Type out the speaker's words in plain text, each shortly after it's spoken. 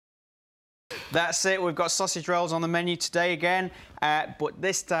That's it. We've got sausage rolls on the menu today again, but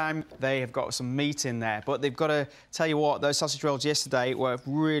this time they have got some meat in there. But they've got to tell you what, those sausage rolls yesterday were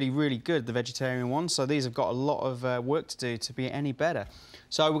really, really good, the vegetarian ones. So these have got a lot of work to do to be any better.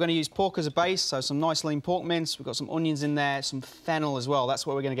 So we're going to use pork as a base, so some nice lean pork mince. We've got some onions in there, some fennel as well. That's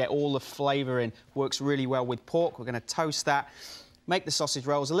where we're going to get all the flavour in. Works really well with pork. We're going to toast that. Make the sausage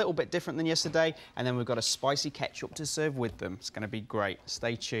rolls a little bit different than yesterday, and then we've got a spicy ketchup to serve with them. It's going to be great.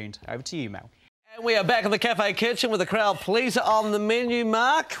 Stay tuned. Over to you, Mel. And we are back in the cafe kitchen with a crowd pleaser on the menu,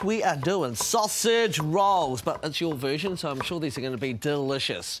 Mark. We are doing sausage rolls, but it's your version, so I'm sure these are going to be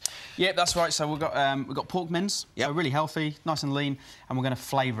delicious. Yep, that's right. So we've got pork mince, so really healthy, nice and lean, and we're going to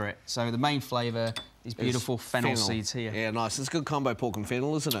flavour it. So the main flavour is beautiful fennel seeds here. Yeah, nice. It's a good combo, pork and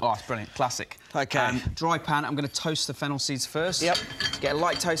fennel, isn't it? Oh, it's brilliant. Classic. OK. Dry pan. I'm going to toast the fennel seeds first. Yep. Get a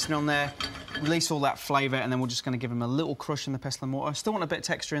light toasting on there, release all that flavour, and then we're just going to give them a little crush in the pestle and mortar. Still want a bit of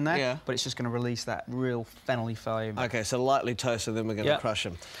texture in there, but it's just going to release that real fennel-y flavour. OK, so lightly toasted, then we're going to crush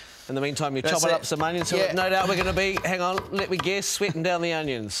them. In the meantime, you're chopping up some onions. So no doubt we're going to be, hang on, let me guess, sweating down the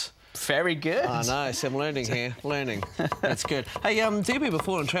onions. Very good. I know, so I'm learning here, learning. That's good. Hey, Debbie,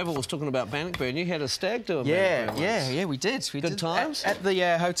 before on travel, was talking about Bannockburn. You had a stag do a Bannockburn Yeah, we did. Good times? At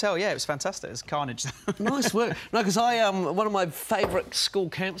the hotel, yeah, it was fantastic. It was carnage. Nice work. No, because one of my favourite school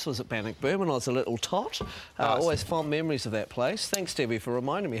camps was at Bannockburn when I was a little tot. Always fond memories of that place. Thanks, Debbie, for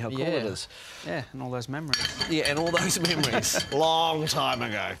reminding me how cool it is. Yeah, and all those memories. Yeah, and all those memories. Long time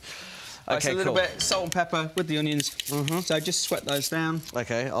ago. OK, so a little bit salt and pepper with the onions. So just sweat those down.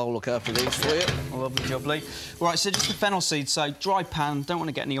 OK, I'll look after these for you. Lovely, jubbly. Right, so just the fennel seeds. So dry pan, don't want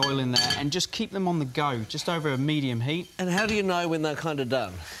to get any oil in there, and just keep them on the go, just over a medium heat. And how do you know when they're kind of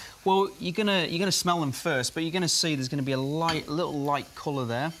done? Well, you're gonna smell them first, but you're gonna see there's gonna be a little light colour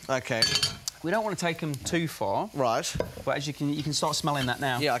there. OK. We don't want to take them too far. Right. But as you can start smelling that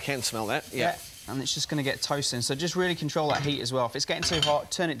now. Yeah, I can smell that. Yeah. And it's just going to get toasting. So just really control that heat as well. If it's getting too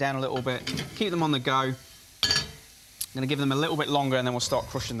hot, turn it down a little bit. Keep them on the go. I'm going to give them a little bit longer and then we'll start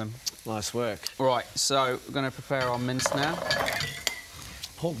crushing them. Nice work. Right, so we're going to prepare our mince now.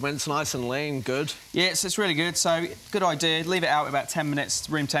 Pork mince, nice and lean, good. Yes, it's really good. So, good idea. Leave it out about 10 minutes,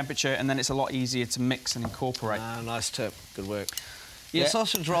 room temperature, and then it's a lot easier to mix and incorporate. Nice tip. Good work. Yeah,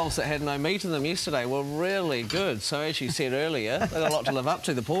 sausage rolls that had no meat in them yesterday were really good. So, as you said earlier, they've got a lot to live up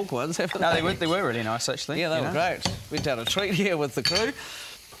to, the pork ones, haven't they? No, they were really nice, actually. Yeah, they were great. We've done a treat here with the crew.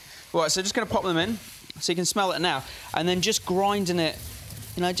 Right, so just going to pop them in, so you can smell it now. And then just grinding it,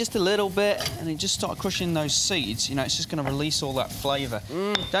 you know, just a little bit, and then just start crushing those seeds. You know, it's just going to release all that flavour.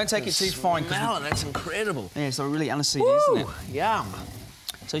 Don't take it too fine. Smell, that's incredible. Yeah, it's really aniseed, isn't it? Yum.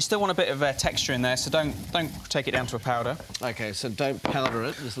 So you still want a bit of texture in there, so don't take it down to a powder. OK, so don't powder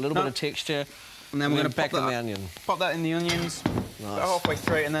it. There's a little bit of texture. And then we're going to pop that in the onion. Pop that in the onions. Nice. Halfway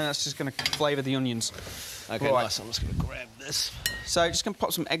through, and then that's just going to flavour the onions. OK, nice. I'm just going to grab this. So just going to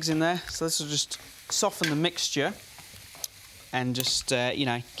pop some eggs in there. So this will just soften the mixture and just, you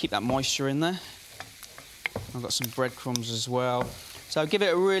know, keep that moisture in there. I've got some breadcrumbs as well. So give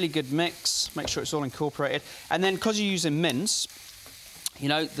it a really good mix. Make sure it's all incorporated. And then, because you're using mince, you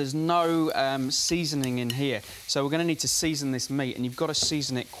know, there's no seasoning in here. So we're going to need to season this meat, and you've got to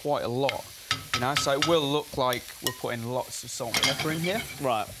season it quite a lot. You know, so it will look like we're putting lots of salt and pepper in here.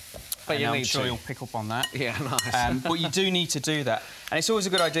 Right. But I'm sure you'll pick up on that. Yeah, nice. But you do need to do that. And it's always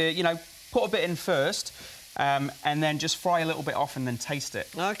a good idea, you know, put a bit in first, and then just fry a little bit off and then taste it.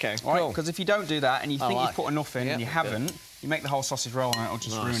 OK, cool. Because if you don't do that and you think you've put enough in and you haven't, you make the whole sausage roll and it'll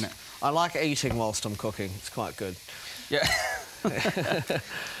just ruin it. I like eating whilst I'm cooking. It's quite good. Yeah.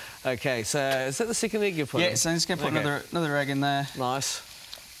 OK, so is that the second egg you're putting? Yeah, so I'm just going to put another egg in there. Nice.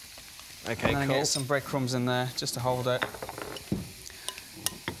 OK, and then get some breadcrumbs in there just to hold it.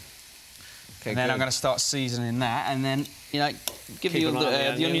 And then I'm going to start seasoning that, and then, you know, give the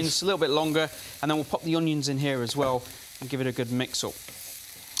onions a little bit longer, and then we'll pop the onions in here as well and give it a good mix-up.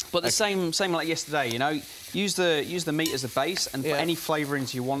 But the same like yesterday, you know, use the meat as a base and put any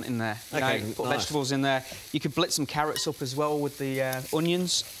flavourings you want in there. You know, put vegetables in there. You could blitz some carrots up as well with the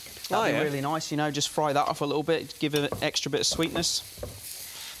onions. That'd be really nice, you know, just fry that off a little bit, give it an extra bit of sweetness.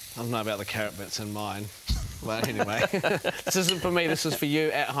 I don't know about the carrot bits in mine. Well, anyway, this isn't for me, this is for you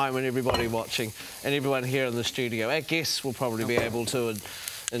at home and everybody watching and everyone here in the studio. Our guests will probably be able to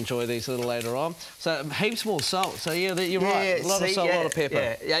enjoy these a little later on. So, heaps more salt. So, yeah, you're right. A lot of salt, a lot of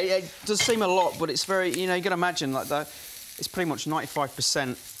pepper. Yeah, it does seem a lot, but it's very, you know, you got to imagine, like, it's pretty much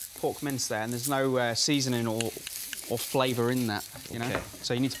 95% pork mince there, and there's no seasoning or flavour in that, you know.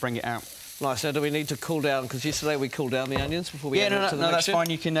 So, you need to bring it out. Nice. Now, do we need to cool down? Because yesterday we cooled down the onions before we add them to the mixture. No, that's fine.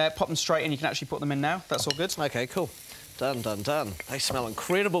 You can pop them straight in. You can actually put them in now. That's all good. OK, cool. Done, done, done. They smell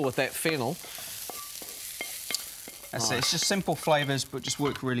incredible with that fennel. That's it. It's just simple flavours, but just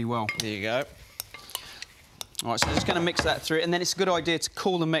work really well. There you go. All right, so I'm just going to mix that through, and then it's a good idea to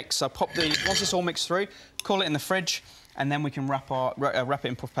cool the mix. So once it's all mixed through, cool it in the fridge, and then we can wrap it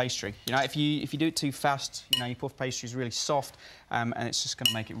in puff pastry. You know, if you do it too fast, you know, your puff pastry is really soft, and it's just going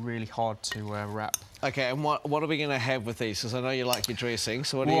to make it really hard to wrap. OK, and what are we going to have with these? Because I know you like your dressing,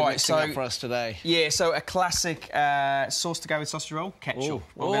 so what are you mixing up for us today? Yeah, so a classic sauce to go with sausage roll, ketchup. Ooh.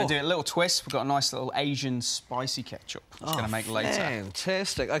 We're going to do a little twist. We've got a nice little Asian spicy ketchup I'm just going to make later.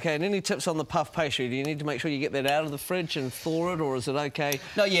 Fantastic. OK, and any tips on the puff pastry? Do you need to make sure you get that out of the fridge and thaw it, or is it OK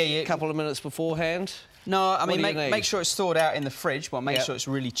a couple of minutes beforehand? No, I mean, make sure it's thawed out in the fridge, but make sure it's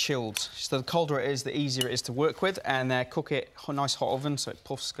really chilled. So the colder it is, the easier it is to work with, and cook it in a nice hot oven so it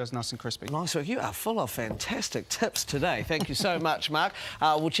puffs, goes nice and crispy. Nice work. You are full of fantastic tips today. Thank you so much, Mark.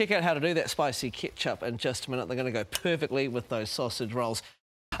 We'll check out how to do that spicy ketchup in just a minute. They're going to go perfectly with those sausage rolls.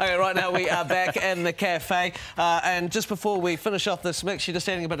 OK, right now we are back in the cafe, and just before we finish off this mix, you're just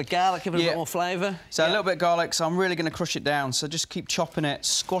adding a bit of garlic, give it a bit more flavour. So a little bit of garlic, so I'm really going to crush it down. So just keep chopping it,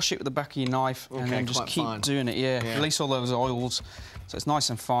 squash it with the back of your knife, and then just keep doing it, Release all those oils, so it's nice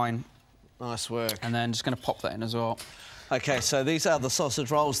and fine. Nice work. And then just going to pop that in as well. OK, so these are the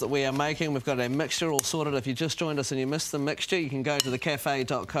sausage rolls that we are making. We've got a mixture all sorted. If you just joined us and you missed the mixture, you can go to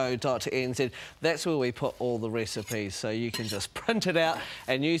thecafe.co.nz. That's where we put all the recipes, so you can just print it out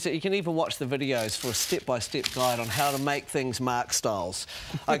and use it. You can even watch the videos for a step-by-step guide on how to make things Mark styles.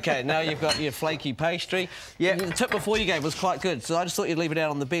 OK, now you've got your flaky pastry. Yeah. The tip before you gave was quite good, so I just thought you'd leave it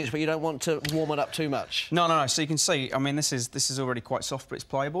out on the bench, but you don't want to warm it up too much. No. So you can see, I mean, this is already quite soft, but it's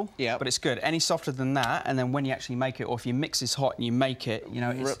pliable. Yeah. But it's good. Any softer than that, and then when you actually make it, or if you mix is hot and you make it, you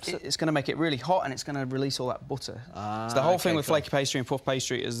know, it's going to make it really hot, and it's going to release all that butter. So the whole thing with flaky pastry and puff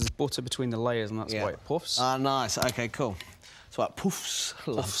pastry is there's butter between the layers, and that's why it puffs. Nice. OK, cool. So it puffs.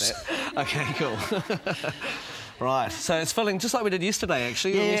 Love that. OK, cool. Right. So it's filling just like we did yesterday,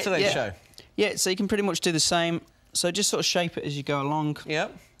 actually, on yesterday's show. Yeah, so you can pretty much do the same. So just sort of shape it as you go along.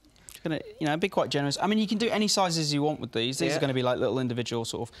 Yep. Gonna, you know, be quite generous. I mean, you can do any sizes you want with these. These are going to be like little individual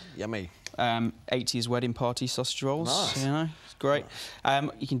sort of... Yummy. 80s wedding party sausage rolls. Nice. You know, it's great.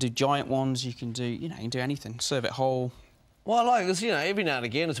 You can do giant ones. You can do, you know, you can do anything. Serve it whole. Well, I like this, you know, every now and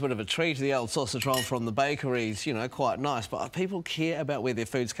again it's a bit of a treat. The old sausage roll from the bakeries, you know, quite nice. But people care about where their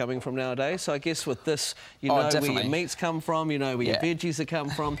food's coming from nowadays. So I guess with this, you know where your meats come from, you know where your veggies have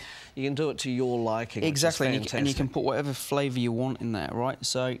come from. You can do it to your liking. Exactly, and you can put whatever flavour you want in there, right?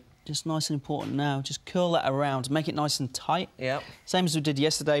 So just nice and important now, just curl that around, make it nice and tight. Yep. Same as we did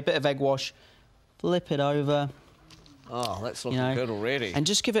yesterday, bit of egg wash, flip it over. Oh, that's looking good already. And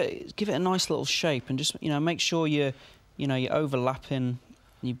just give it a nice little shape, and just, you know, make sure you're overlapping.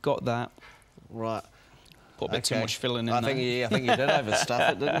 You've got that. Right. Put a bit too much filling in there. I think you did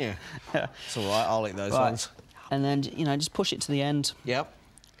overstuff it, didn't you? Yeah. It's all right, I'll eat those ones. And then, you know, just push it to the end. Yep.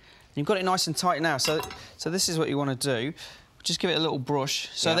 You've got it nice and tight now, so this is what you want to do. Just give it a little brush.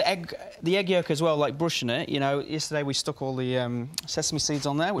 So the egg yolk as well, like brushing it. You know, yesterday we stuck all the sesame seeds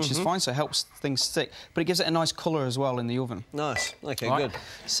on there, which is fine, so it helps things stick. But it gives it a nice colour as well in the oven. Nice. OK, good.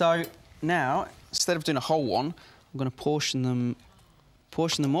 So now, instead of doing a whole one, I'm going to portion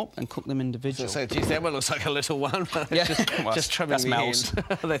them up and cook them individually. So, geez, that one looks like a little one. Yeah, just trimming the mouths.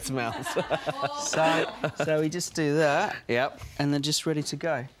 That's mouths. So we just do that. Yep. And they're just ready to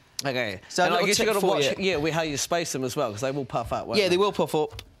go. OK. So and I guess you've got to watch how you space them as well, because they will puff up, won't they? Yeah, they will puff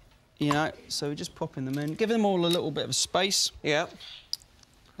up. You know, so we're just popping them in. Give them all a little bit of space. Yeah.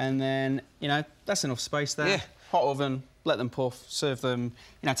 And then, you know, that's enough space there. Yeah. Hot oven, let them puff, serve them,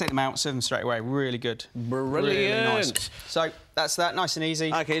 you know, take them out, serve them straight away. Really good. Brilliant. Really nice. So that's that, nice and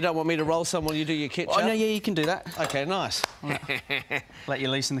easy. OK, you don't want me to roll some while you do your ketchup? Oh, no, yeah, you can do that. OK, nice. Let you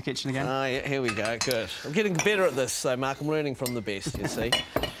loose in the kitchen again. Oh, yeah, here we go, good. I'm getting better at this, so, Mark, I'm learning from the best, you see.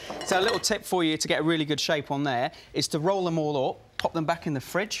 So a little tip for you to get a really good shape on there is to roll them all up, pop them back in the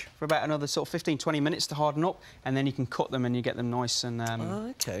fridge for about another sort of 15-20 minutes to harden up, and then you can cut them and you get them nice and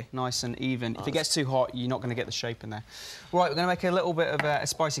nice and even. Nice. If it gets too hot, you're not going to get the shape in there. Right, we're going to make a little bit of a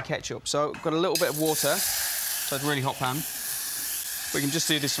spicy ketchup. So we've got a little bit of water, so it's a really hot pan. We can just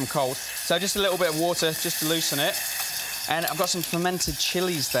do this from cold. So just a little bit of water just to loosen it. And I've got some fermented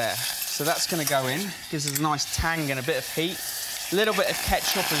chilies there. So that's going to go in, gives us a nice tang and a bit of heat. A little bit of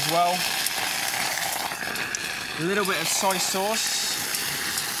ketchup as well. A little bit of soy sauce.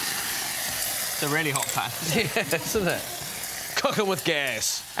 It's a really hot pan. Yeah, isn't it? Cooking with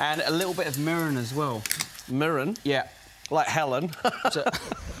gas. And a little bit of mirin as well. Mirin? Yeah. Like Helen.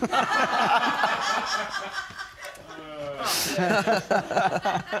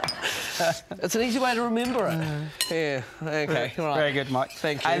 It's an easy way to remember it. Yeah, OK, right. Very good, Mike.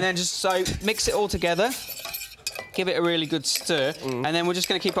 Thank you. And then just so mix it all together. Give it a really good stir, and then we're just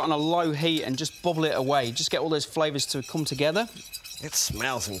going to keep it on a low heat and just bubble it away. Just get all those flavours to come together. It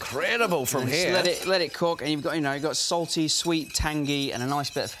smells incredible from here. Let it cook, and you've got salty, sweet, tangy, and a nice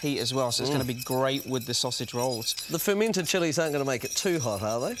bit of heat as well. So it's going to be great with the sausage rolls. The fermented chilies aren't going to make it too hot,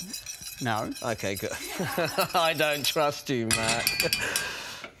 are they? No. OK, good. I don't trust you, Mark.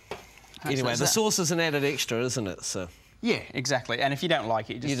 Anyway, the sauce is an added extra, isn't it? So. Yeah, exactly. And if you don't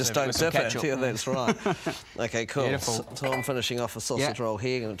like it, you just don't dip it. Yeah, that's right. OK, cool. Beautiful. So I'm finishing off a sausage roll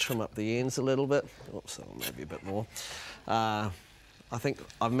here. Going to trim up the ends a little bit. Oops, maybe a bit more. I think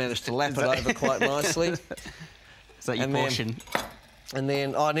I've managed to lap it over quite nicely. Is that your portion? And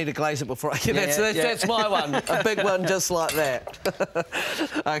then I need to glaze it before I... That's my one. A big one just like that.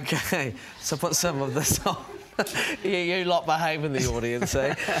 OK, so put some of this on. You lot behave in the audience,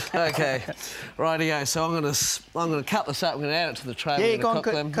 eh? OK, rightio. So I'm going to cut this up. I'm going to add it to the tray. Yeah, we're going to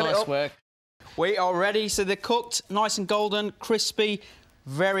cook them. Nice work. We are ready. So they're cooked, nice and golden, crispy,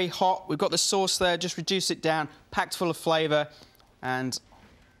 very hot. We've got the sauce there. Just reduce it down, packed full of flavour, and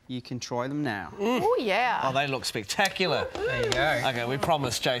you can try them now. Oh, yeah. Oh, they look spectacular. There you go. OK, we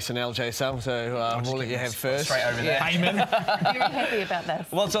promised Jason LJ some, so we'll let you have first. Straight over there. Very happy about this.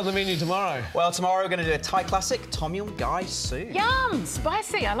 What's on the menu tomorrow? Well, tomorrow we're going to do a Thai classic, Tom Yum Gai soup. Yum!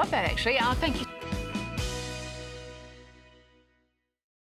 Spicy. I love that, actually. Thank you.